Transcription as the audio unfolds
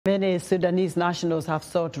Many Sudanese nationals have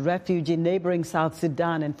sought refuge in neighboring South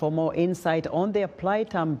Sudan, and for more insight on their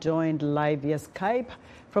plight, I'm joined live via Skype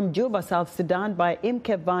from Juba, South Sudan by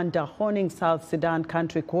Imke Van der Honing, South Sudan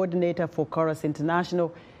Country Coordinator for Corus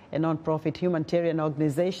International, a non-profit humanitarian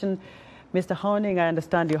organization. Mr. Honing, I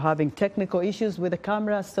understand you're having technical issues with the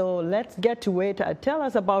camera, so let's get to it. Tell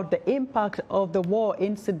us about the impact of the war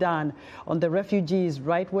in Sudan on the refugees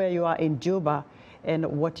right where you are in Juba and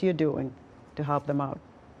what you're doing to help them out.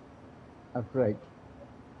 Right.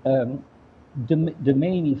 The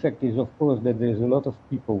main effect is, of course, that there's a lot of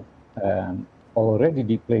people already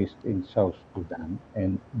displaced in South Sudan,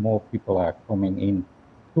 and more people are coming in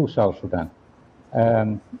to South Sudan.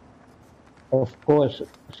 Of course,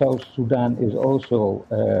 South Sudan is also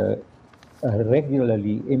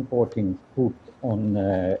regularly importing food in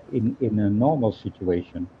a normal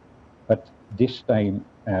situation, but this time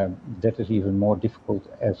that is even more difficult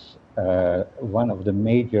as one of the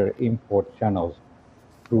major import channels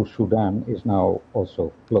through Sudan is now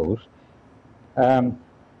also closed.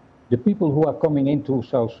 The people who are coming into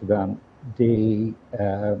South Sudan,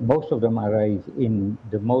 most of them arrive in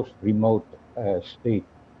the most remote state,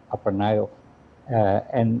 Upper Nile,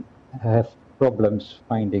 and have problems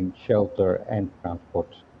finding shelter and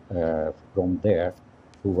transport from there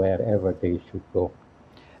to wherever they should go.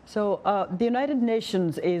 So the United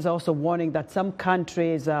Nations is also warning that some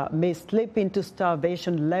countries may slip into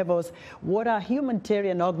starvation levels. What are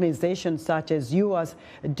humanitarian organizations such as yours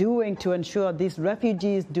doing to ensure these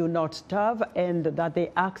refugees do not starve and that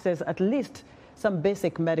they access at least some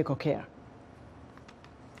basic medical care?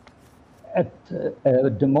 At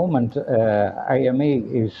the moment, IMA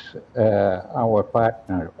is our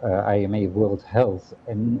partner, IMA World Health,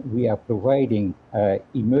 and we are providing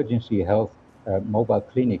emergency health mobile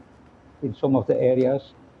clinic in some of the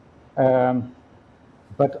areas,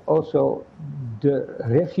 but also the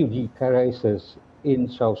refugee crisis in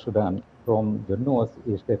South Sudan from the north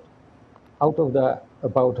is that out of the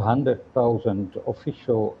about 100,000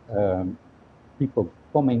 official people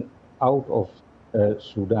coming out of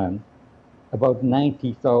Sudan, about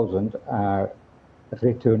 90,000 are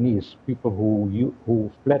returnees, people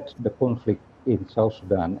who fled the conflict in South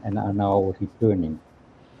Sudan and are now returning.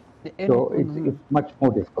 So it's much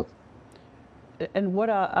more difficult. And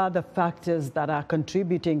what are other factors that are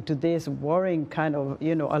contributing to this worrying kind of,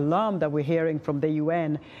 alarm that we're hearing from the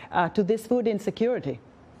UN to this food insecurity?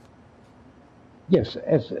 Yes,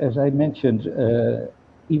 as I mentioned,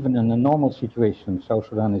 even in a normal situation, South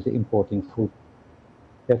Sudan is importing food.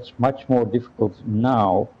 That's much more difficult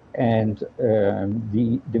now, and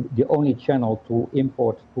the only channel to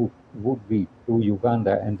import food would be through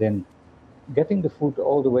Uganda, and then getting the food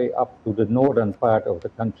all the way up to the northern part of the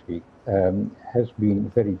country has been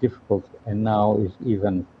very difficult, and now is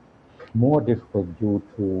even more difficult due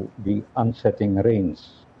to the unsetting rains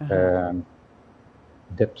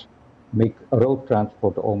that make road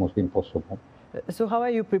transport almost impossible. So how are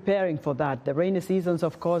you preparing for that? The rainy seasons,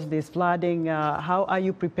 of course, this flooding. How are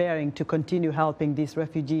you preparing to continue helping these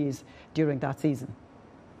refugees during that season?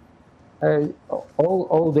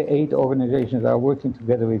 All the 8 organizations are working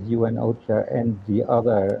together with UN OCHA and the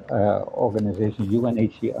other organizations,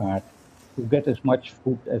 UNHCR, to get as much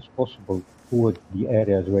food as possible toward the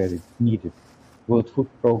areas where it's needed. World Food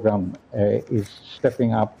Program is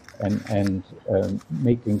stepping up and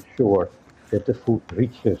making sure that the food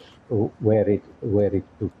reaches where it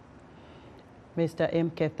should. Mr.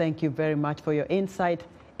 Imke, thank you very much for your insight.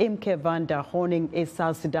 Imke Van der Honing is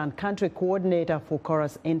South Sudan Country Coordinator for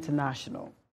Corus International.